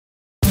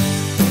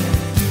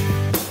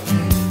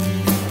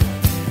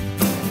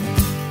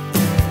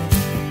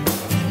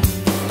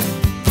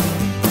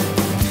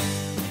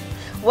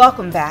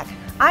Welcome back.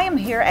 I am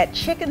here at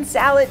Chicken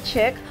Salad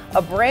Chick,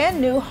 a brand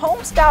new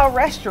home-style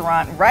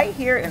restaurant right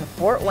here in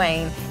Fort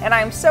Wayne, and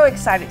I'm so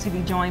excited to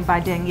be joined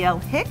by Danielle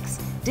Hicks,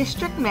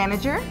 District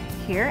Manager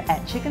here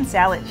at Chicken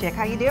Salad Chick.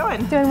 How you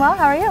doing? Doing well,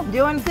 how are you?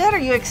 Doing good. Are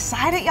you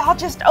excited? Y'all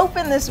just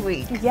opened this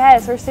week.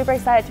 Yes, we're super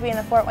excited to be in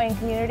the Fort Wayne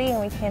community,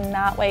 and we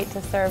cannot wait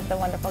to serve the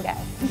wonderful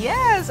guests.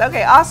 Yes,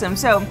 okay, awesome.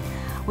 So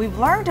we've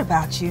learned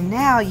about you.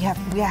 Now we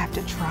have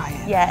to try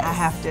it. Yes. I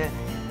have to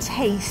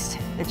taste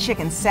the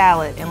chicken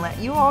salad and let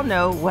you all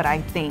know what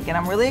I think, and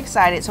I'm really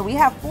excited. So we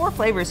have 4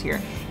 flavors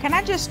here. Can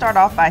I just start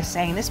off by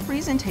saying this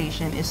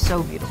presentation is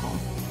so beautiful.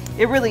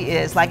 It really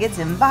is. Like, it's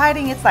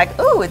inviting. It's like,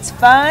 ooh, it's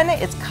fun,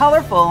 it's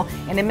colorful,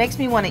 and it makes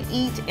me want to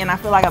eat, and I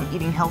feel like I'm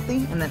eating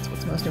healthy, and that's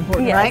what's most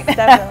important, yes, right?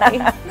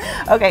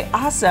 Definitely. Okay,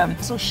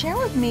 awesome. So share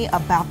with me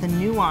about the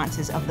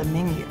nuances of the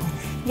menu.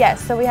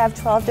 Yes, so we have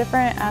 12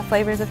 different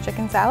flavors of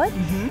chicken salad.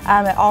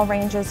 It all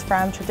ranges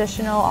from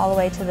traditional all the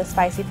way to the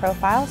spicy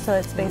profile, so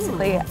it's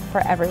basically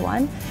for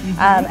everyone.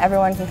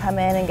 Everyone can come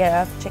in and get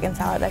a chicken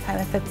salad that kind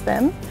of fits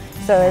them.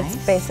 So Nice.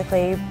 it's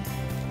basically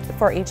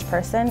for each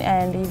person,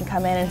 and you can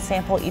come in and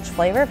sample each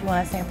flavor. If you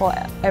want to sample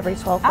every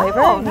 12 flavor,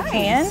 Oh, you nice.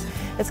 can.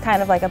 It's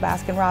kind of like a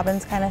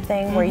Baskin-Robbins kind of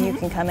thing where you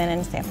can come in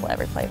and sample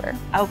every flavor.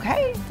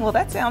 Okay, well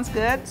that sounds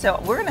good. So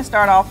we're going to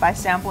start off by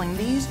sampling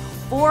these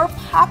 4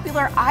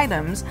 popular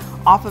items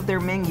off of their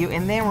menu,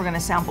 and then we're going to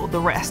sample the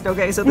rest.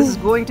 Okay, so this is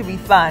going to be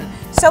fun.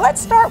 So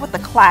let's start with the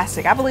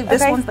classic. I believe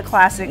this one's the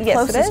classic, Yes,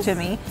 closest to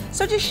me.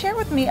 So just share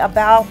with me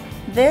about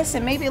this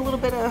and maybe a little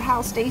bit of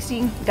how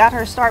Stacy got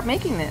her start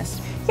making this.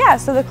 Yeah,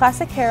 so the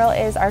classic Carol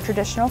is our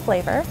traditional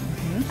flavor.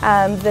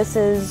 This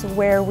is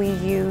where we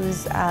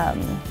use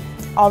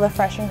all the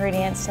fresh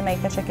ingredients to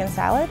make the chicken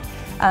salad.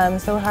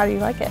 So how do you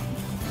like it?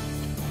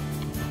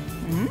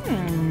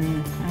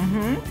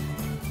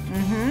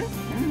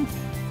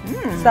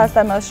 So that's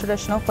the most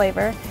traditional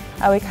flavor.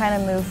 We kind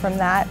of move from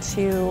that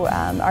to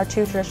our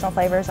 2 traditional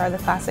flavors are the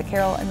classic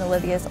Carol and the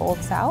Livia's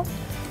Old South.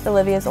 The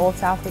Livia's Old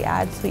South, we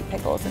add sweet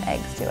pickles and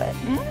eggs to it.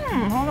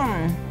 Hold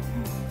on.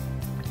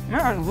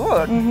 That is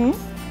good.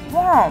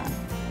 Wow.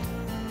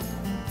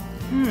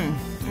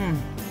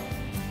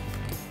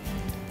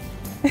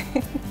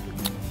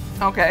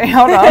 Okay,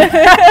 hold on.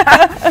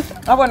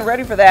 I wasn't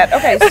ready for that.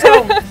 Okay,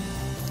 so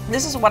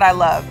this is what I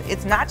love.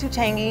 It's not too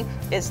tangy.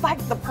 It's like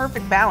the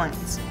perfect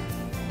balance.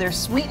 There's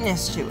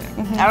sweetness to it.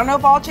 I don't know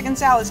if all chicken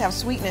salads have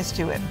sweetness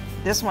to it.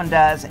 This one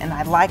does, and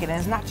I like it. And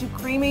it's not too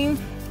creamy.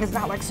 It's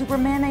not like super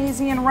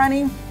mayonnaise-y and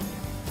runny.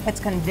 It's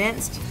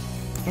condensed,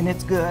 and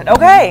it's good.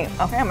 Okay,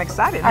 I'm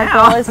excited Our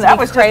now. goal is to That be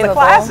was just a craveable.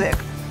 classic.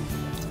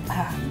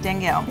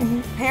 Danielle,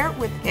 paired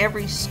with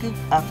every scoop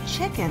of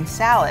chicken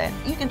salad,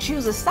 you can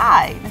choose a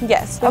side.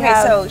 Yes. Okay,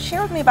 so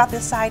share with me about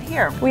this side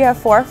here. We have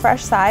 4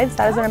 fresh sides.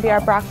 That is going to be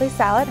our broccoli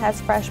salad. It has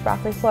fresh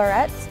broccoli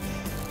florets,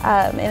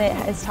 and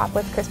it is topped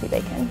with crispy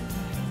bacon.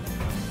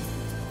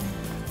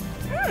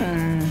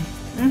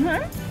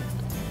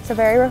 So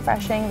very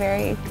refreshing,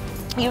 very...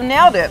 You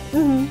nailed it.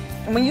 And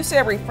when you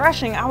said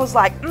refreshing, I was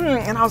like,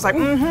 and I was like,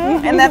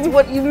 and that's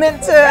what you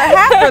meant to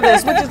have for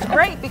this, which is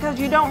great because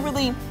you don't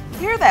really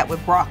hear that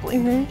with broccoli,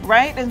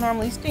 right? It's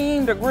normally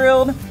steamed or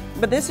grilled,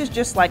 but this is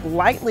just like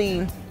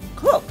lightly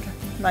cooked.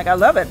 Like, I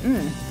love it.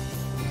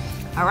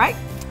 All right,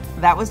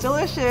 that was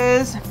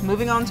delicious.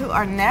 Moving on to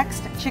our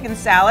next chicken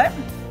salad.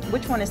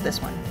 Which one is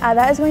this one?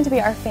 that is going to be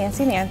our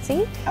Fancy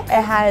Nancy. Okay.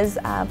 It has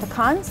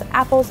pecans,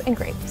 apples, and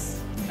grapes.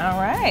 All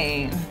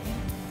right.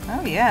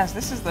 Oh yes,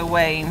 this is the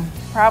way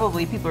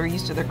probably people are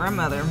used to their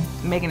grandmother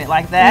making it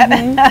like that.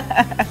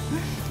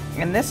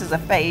 And this is a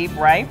fave,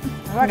 right?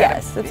 Oh, I got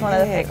Yes, a it's one of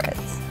the big-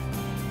 favorites.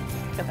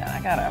 Look at that,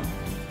 I got a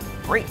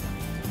grape.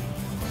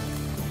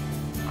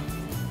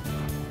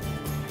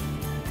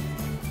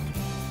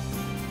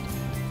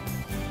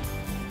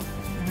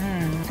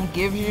 It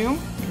gives you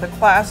the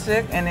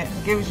classic, and it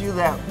gives you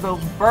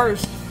those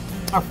bursts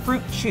of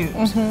fruit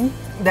chews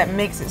that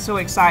makes it so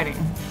exciting.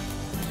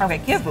 Okay,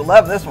 kids will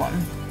love this one.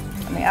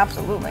 I mean,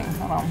 absolutely.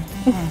 Hold on.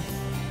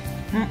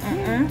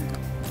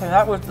 So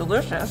that was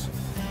delicious.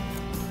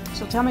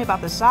 So tell me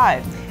about the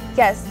side.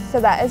 Yes, so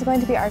that is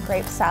going to be our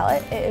grape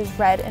salad. It is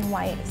red and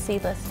white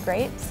seedless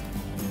grapes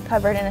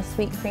covered in a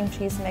sweet cream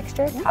cheese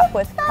mixture topped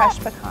with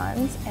crushed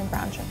pecans and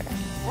brown sugar.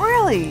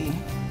 Really?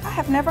 I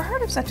have never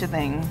heard of such a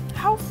thing.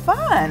 How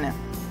fun.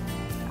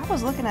 I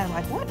was looking at it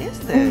like, what is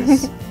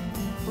this?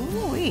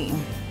 Ooh-wee.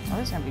 Oh,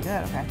 this is gonna be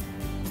good, okay.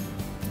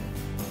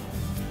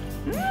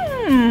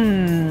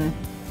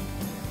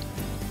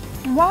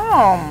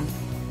 Wow.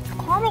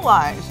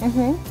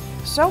 Caramelized.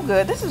 So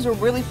good. This is a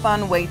really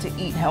fun way to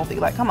eat healthy.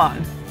 Like, come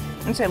on.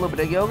 Let me say a little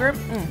bit of yogurt.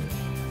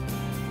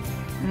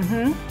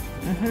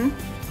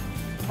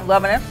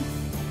 Loving it.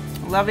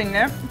 Loving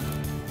it.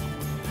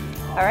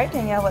 All right,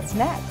 Danielle, what's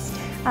next?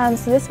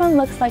 So this one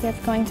looks like it's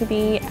going to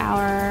be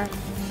our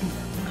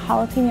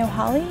jalapeno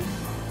holly.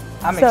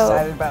 I'm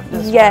excited about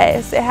this one.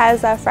 Yes, it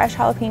has fresh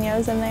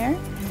jalapenos in there.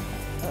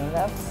 I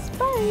love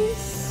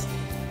spice.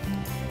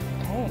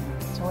 Okay,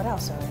 so what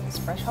else? So it's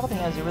fresh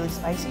jalapenos. Is it really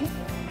spicy?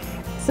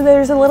 So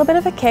there's a little bit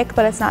of a kick,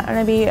 but it's not going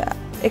to be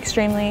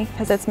extremely,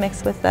 because it's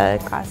mixed with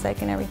the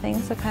classic and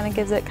everything, so it kind of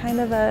gives it kind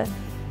of a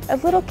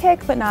little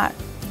kick, but not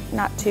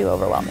too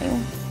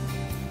overwhelming.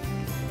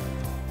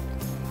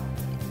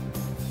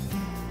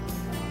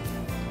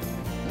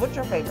 What's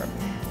your favorite?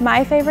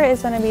 My favorite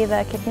is going to be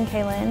the Kickin'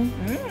 Kaylin.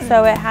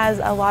 So it has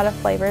a lot of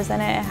flavors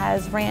in it. It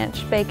has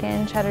ranch,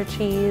 bacon, cheddar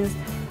cheese,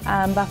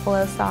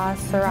 buffalo sauce,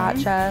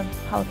 sriracha,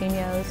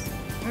 jalapenos.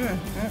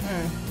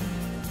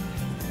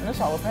 This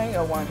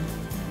jalapeno one.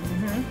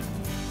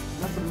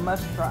 That's a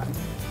must try.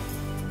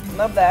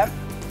 Love that.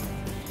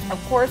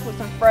 Of course, with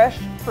some fresh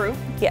fruit.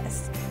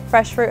 Yes.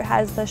 Fresh fruit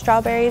has the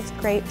strawberries,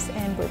 grapes,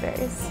 and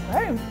blueberries.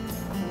 Okay.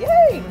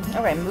 Yay!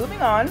 Okay,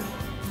 moving on.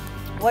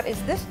 What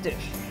is this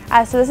dish?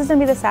 So this is going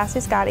to be the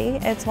Sassy Scotty.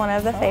 It's one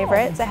of the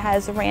favorites. It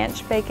has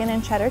ranch, bacon,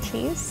 and cheddar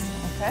cheese.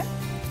 Okay.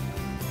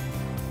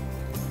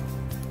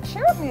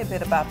 Share with me a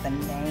bit about the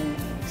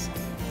names.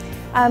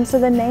 So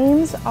the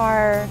names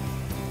are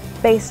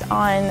based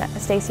on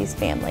Stacy's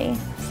family.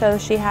 So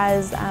she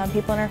has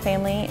people in her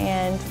family,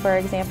 and for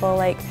example,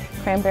 like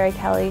Cranberry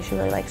Kelly, she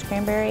really likes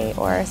cranberry,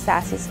 or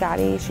Sassy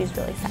Scotty, she's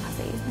really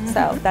sassy.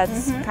 So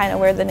that's kind of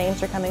where the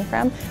names are coming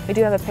from. We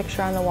do have a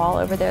picture on the wall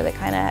over there that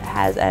kind of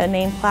has a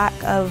name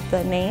plaque of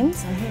the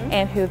names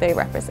and who they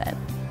represent.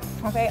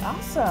 Okay,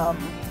 awesome.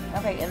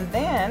 Okay, and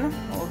then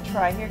we'll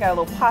try here. Got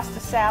a little pasta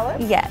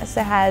salad. Yes,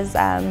 it has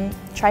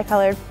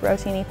tricolored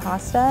rotini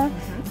pasta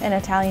and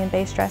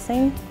Italian-based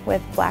dressing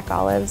with black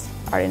olives,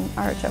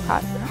 artichoke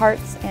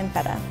hearts, and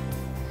feta.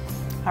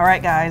 All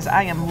right, guys,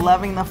 I am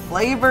loving the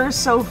flavors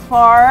so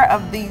far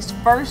of these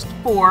first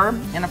 4,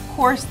 and of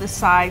course the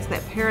sides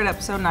that pair it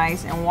up so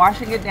nice, and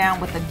washing it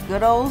down with a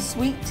good old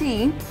sweet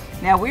tea.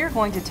 Now we are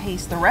going to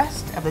taste the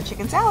rest of the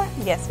chicken salad.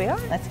 Yes, we are.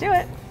 Let's do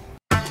it.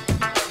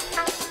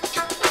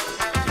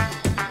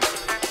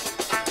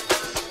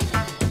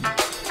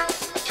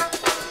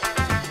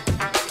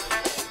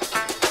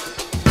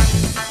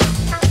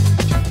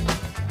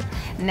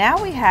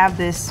 Now we have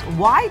this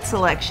wide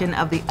selection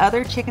of the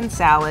other chicken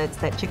salads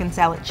that Chicken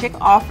Salad Chick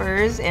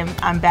offers, and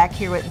I'm back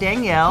here with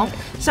Danielle.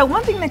 So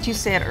one thing that you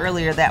said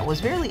earlier that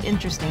was really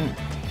interesting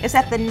is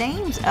that the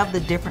names of the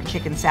different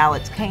chicken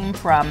salads came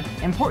from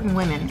important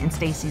women in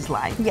Stacy's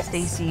life. Yes.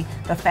 Stacy,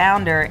 the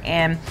founder,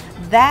 and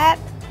that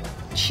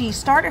she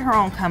started her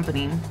own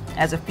company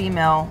as a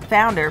female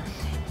founder.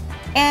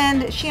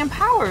 And she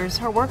empowers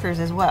her workers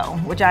as well,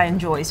 which I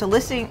enjoy. So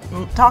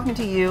talking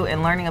to you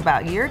and learning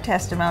about your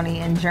testimony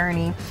and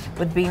journey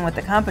with being with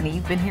the company,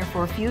 you've been here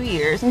for a few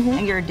years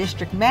and you're a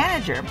district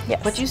manager,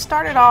 but you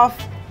started off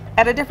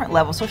at a different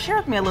level. So share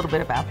with me a little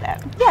bit about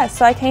that. Yeah,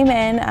 so I came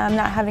in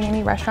not having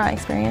any restaurant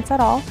experience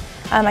at all.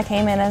 I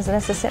came in as an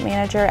assistant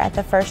manager at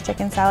the first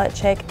Chicken Salad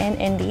Chick in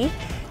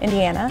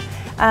Indiana.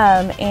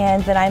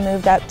 And then I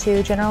moved up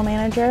to general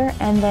manager,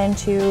 and then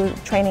to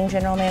training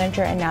general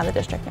manager, and now the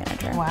district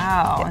manager.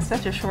 Wow, yes. In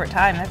such a short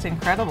time, that's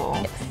incredible.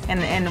 Yes.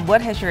 And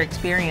what has your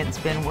experience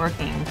been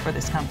working for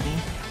this company?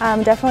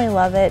 Definitely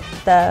love it.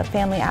 The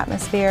family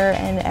atmosphere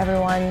and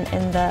everyone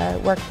in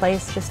the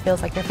workplace just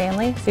feels like your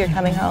family. So you're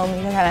coming home,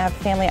 you kind of have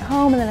a family at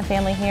home and then a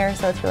family here,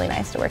 so it's really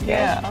nice to work here.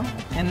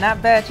 Yeah, and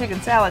not bad chicken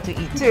salad to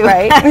eat too.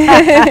 Right.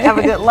 Have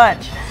a good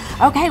lunch.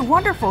 Okay,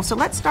 wonderful. So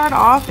let's start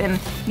off, and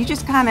you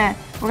just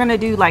we're gonna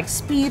do like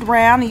speed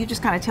round, and you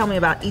just kind of tell me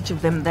about each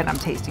of them that I'm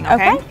tasting,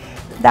 okay?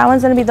 That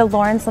one's gonna be the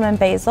Lawrence Lemon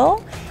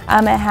Basil.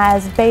 It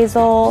has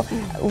basil,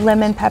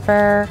 lemon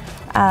pepper,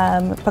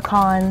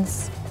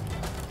 pecans.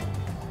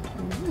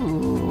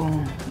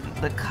 Ooh,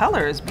 the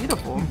color is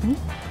beautiful.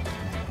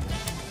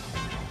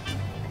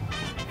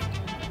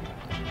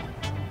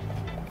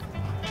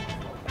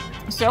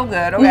 So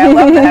good. Okay, I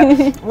love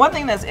that. One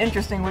thing that's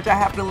interesting, which I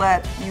have to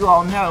let you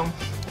all know,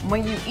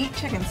 when you eat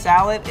chicken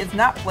salad, it's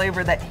not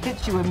flavor that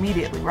hits you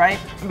immediately, right?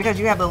 Because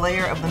you have the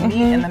layer of the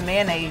meat and the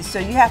mayonnaise, so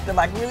you have to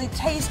like really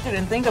taste it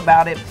and think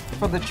about it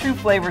for the true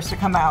flavors to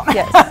come out.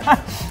 Yes.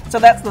 So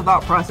that's the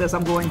thought process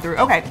I'm going through.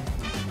 Okay,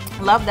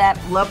 love that.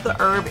 Love the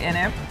herb in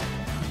it.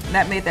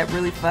 That made that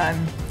really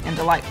fun and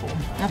delightful.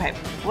 Okay,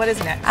 what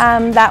is next?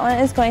 That one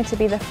is going to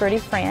be the Fruity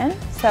Fran.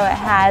 So it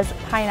has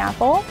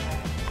pineapple,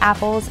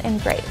 apples,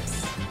 and grapes.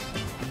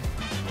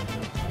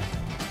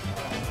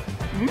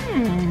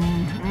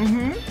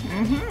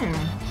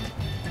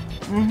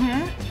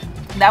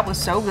 That was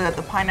so good.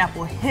 The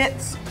pineapple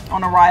hits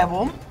on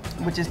arrival,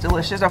 which is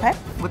delicious. Okay,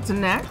 what's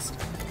next?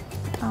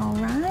 All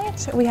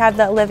right, we have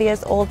the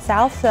Olivia's Old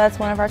South. So that's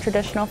one of our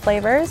traditional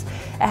flavors.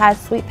 It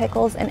has sweet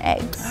pickles and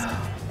eggs.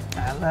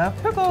 I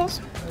love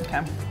pickles.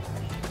 Okay.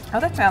 Oh,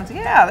 that sounds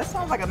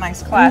like a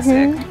nice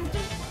classic.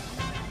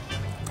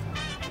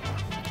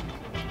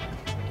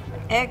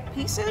 Egg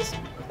pieces?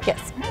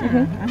 Yes.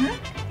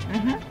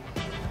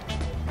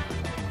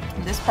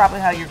 This is probably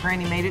how your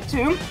granny made it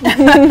too.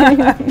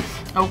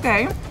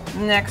 Okay,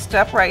 next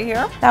up right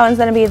here. That one's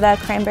gonna be the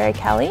Cranberry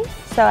Kelly.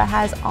 So it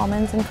has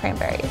almonds and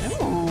cranberries.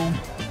 Ooh,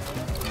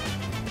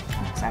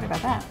 I'm excited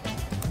about that.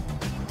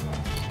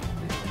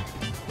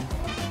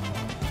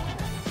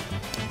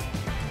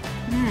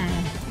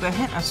 The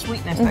hint of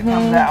sweetness that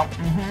comes out.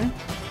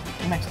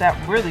 Makes that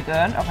really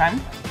good. Okay.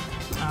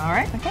 All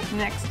right, okay,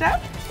 next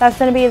up. That's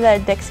going to be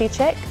the Dixie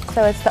Chick.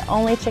 So it's the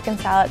only chicken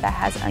salad that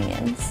has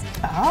onions.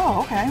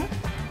 Oh, okay. A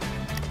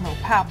little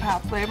pow pow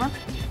flavor.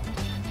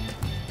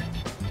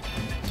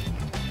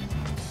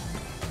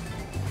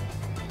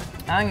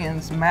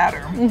 Onions matter.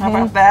 How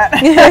about that?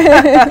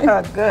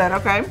 Good,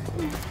 okay.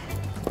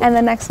 And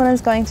the next one is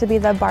going to be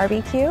the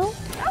barbecue.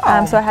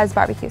 Oh. So it has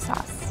barbecue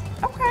sauce.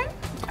 Okay.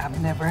 I've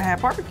never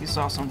had barbecue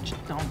sauce on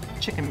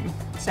chicken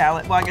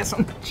salad. Well, I guess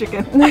on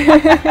chicken.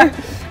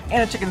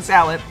 And a chicken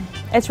salad.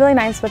 It's really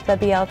nice with the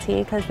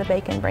BLT because the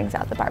bacon brings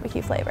out the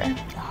barbecue flavor.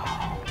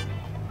 Oh.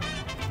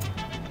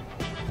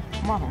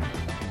 Wow.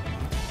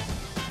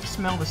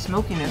 Smell the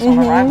smokiness on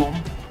arrival.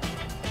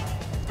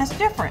 It's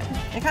different.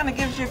 It kind of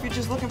gives you, if you're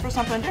just looking for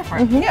something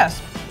different.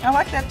 Yes, I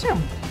like that too.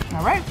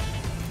 All right.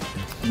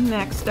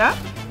 Next up.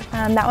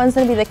 That one's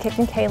going to be the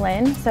Kickin'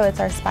 Kaylin, so it's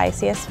our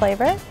spiciest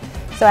flavor.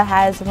 So it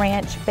has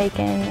ranch,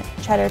 bacon,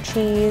 cheddar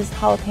cheese,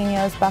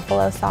 jalapenos,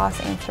 buffalo sauce,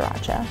 and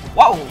sriracha.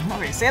 Whoa,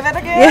 okay, say that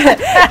again.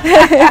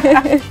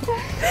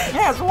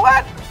 Yes,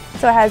 what?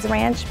 So it has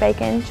ranch,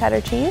 bacon, cheddar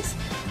cheese,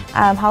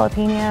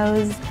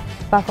 jalapenos,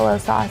 buffalo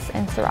sauce,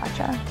 and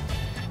sriracha.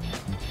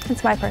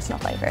 It's my personal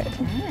favorite.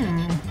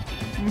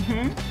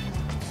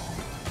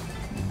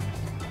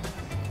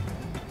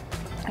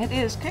 It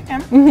is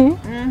kicking.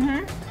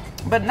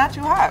 But not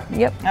too hot.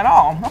 Yep. At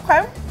all.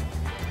 Okay.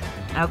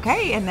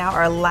 Okay, and now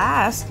our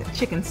last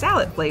chicken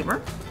salad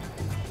flavor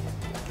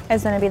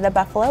is going to be the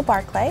Buffalo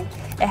Barclay.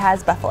 It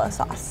has buffalo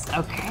sauce.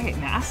 Okay,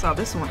 now I saw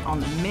this one on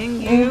the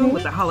menu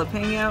with the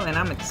jalapeno, and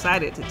I'm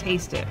excited to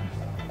taste it.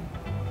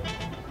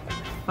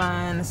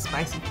 Fun,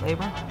 spicy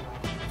flavor.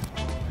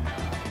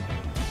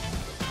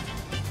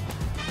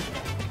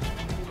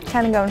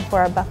 Kind of going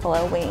for a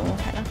buffalo wing,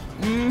 kind of.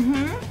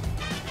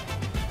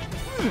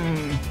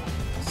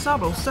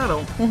 Subtle,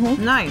 subtle.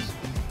 Nice.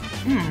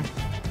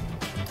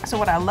 So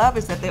what I love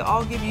is that they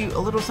all give you a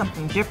little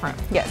something different.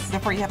 Yes.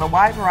 Therefore you have a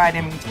wide variety,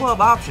 I mean 12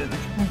 options.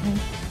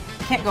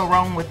 Can't go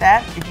wrong with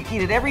that. If you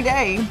eat it every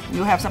day,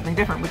 you'll have something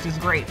different, which is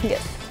great.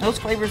 Yes. Those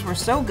flavors were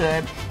so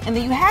good. And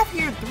then you have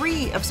here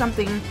 3 of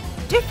something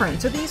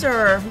different. So these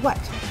are what?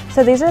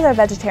 So these are the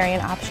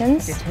vegetarian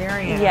options.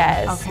 Vegetarian.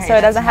 Yes. Okay, so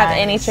it doesn't that's have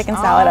any nice. chicken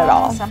salad at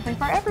all. Something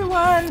for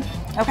everyone.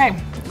 Okay,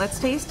 let's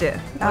taste it.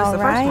 What's the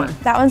first one?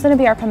 That one's going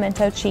to be our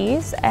pimento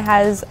cheese. It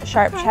has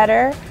sharp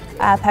cheddar,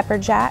 pepper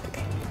jack.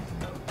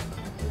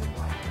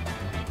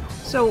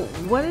 So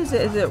what is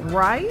it? Is it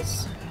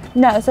rice?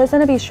 No, so it's going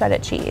to be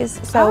shredded cheese.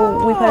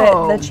 So we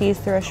put the cheese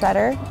through a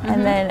shredder,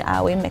 and then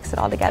we mix it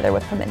all together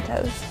with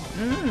pimentos.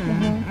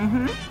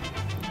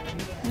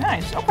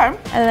 Nice, okay. And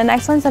then the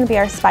next one's going to be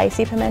our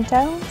spicy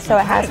pimento. So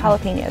it has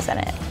jalapenos in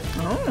it.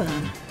 Oh.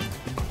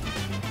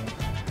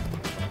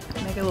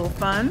 Make it a little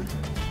fun.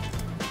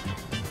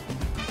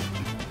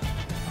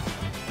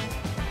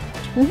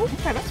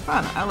 Okay, that's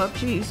fun. I love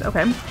cheese.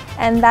 Okay.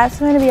 And that's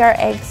going to be our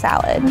egg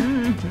salad.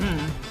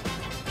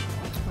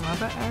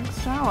 Love an egg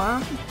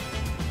salad.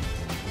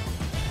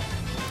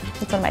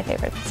 It's one of my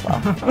favorites as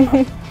well.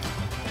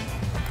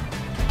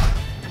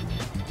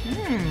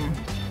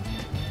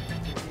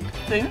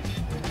 See?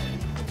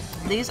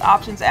 These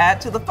options add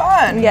to the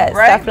fun. Yes,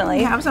 right? definitely.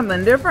 You have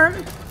something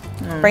different.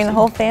 Bring the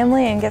whole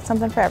family and get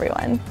something for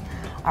everyone.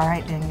 All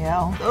right,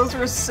 Danielle. Those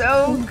were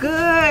so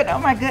good. Oh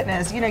my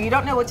goodness. You know, you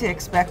don't know what to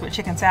expect with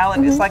chicken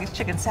salad. It's like it's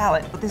chicken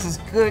salad, but this is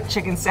good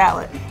chicken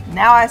salad.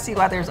 Now I see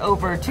why there's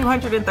over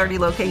 230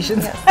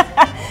 locations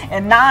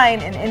and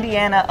 9 in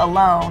Indiana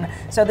alone.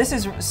 So this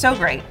is so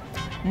great.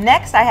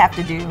 Next, I have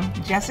to do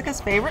Jessica's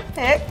favorite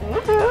pick,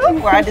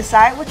 where I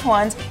decide which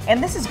ones,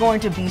 and this is going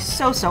to be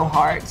so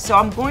hard. So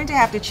I'm going to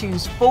have to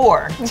choose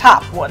 4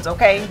 top ones,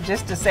 okay?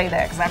 Just to say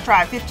that, because I've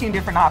tried 15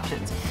 different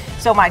options.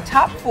 So my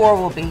top 4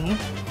 will be,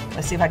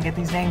 let's see if I can get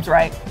these names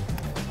right,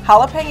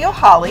 Jalapeno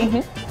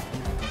Holly,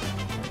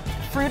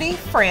 Fruity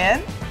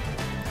Friend,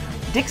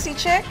 Dixie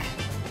Chick,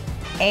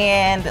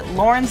 and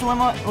Lauren's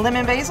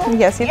Lemon Basil.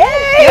 Yes, you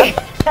did.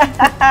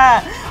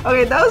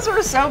 Okay, those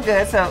were so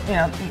good. So, you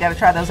know, you got to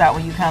try those out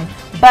when you come.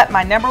 But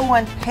my number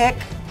 1 pick,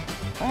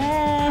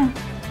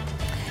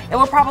 it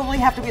will probably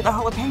have to be the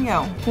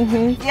jalapeno.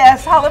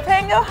 Yes,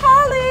 Jalapeno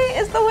Holly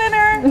is the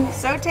winner.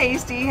 So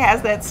tasty,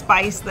 has that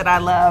spice that I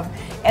love.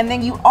 And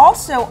then you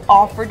also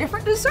offer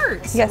different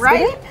desserts,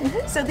 right?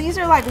 So these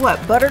are like what,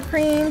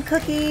 buttercream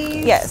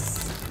cookies? Yes.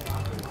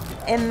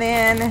 And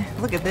then,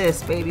 look at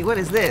this, baby. What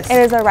is this? It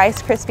is a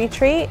Rice Krispie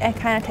treat. It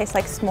kind of tastes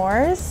like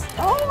s'mores.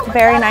 Oh,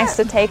 very nice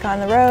to take on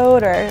the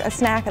road or a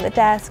snack at the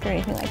desk or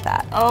anything like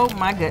that. Oh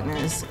my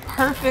goodness.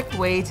 Perfect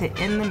way to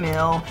end the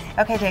meal.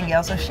 Okay,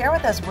 Danielle, so share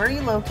with us where are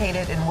you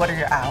located and what are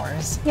your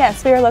hours?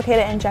 Yes, we are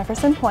located in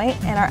Jefferson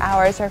Pointe, and our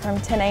hours are from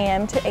 10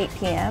 a.m. to 8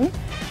 p.m.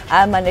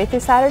 Monday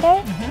through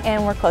Saturday,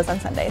 and we're closed on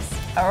Sundays.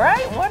 All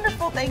right,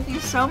 wonderful. Thank you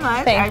so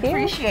much. I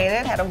appreciate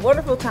it. Had a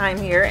wonderful time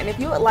here. And if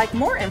you would like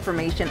more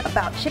information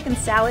about Chicken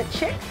Salad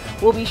Chick,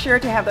 we'll be sure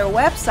to have their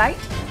website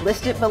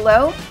listed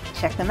below.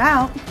 Check them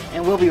out,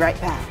 and we'll be right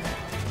back.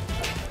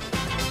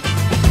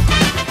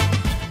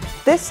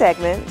 This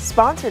segment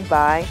sponsored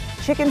by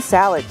Chicken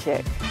Salad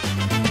Chick.